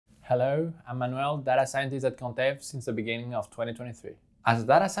Hello, I'm Manuel, data scientist at Qantev since the beginning of 2023. As a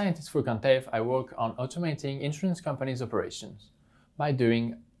data scientist for Qantev, I work on automating insurance companies' operations by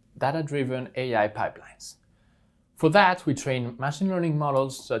doing data-driven AI pipelines. For that, we train machine learning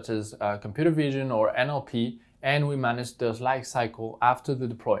models such as computer vision or NLP, and we manage the life cycle after the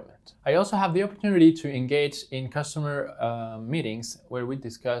deployment. I also have the opportunity to engage in customer meetings where we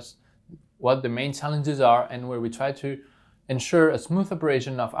discuss what the main challenges are and where we try to ensure a smooth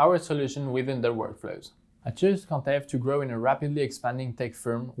operation of our solution within their workflows. I chose Qantev to grow in a rapidly expanding tech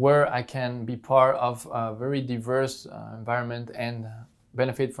firm where I can be part of a very diverse environment and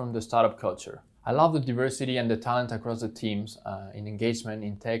benefit from the startup culture. I love the diversity and the talent across the teams in engagement,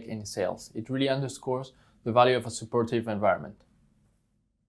 in tech, and in sales. It really underscores the value of a supportive environment.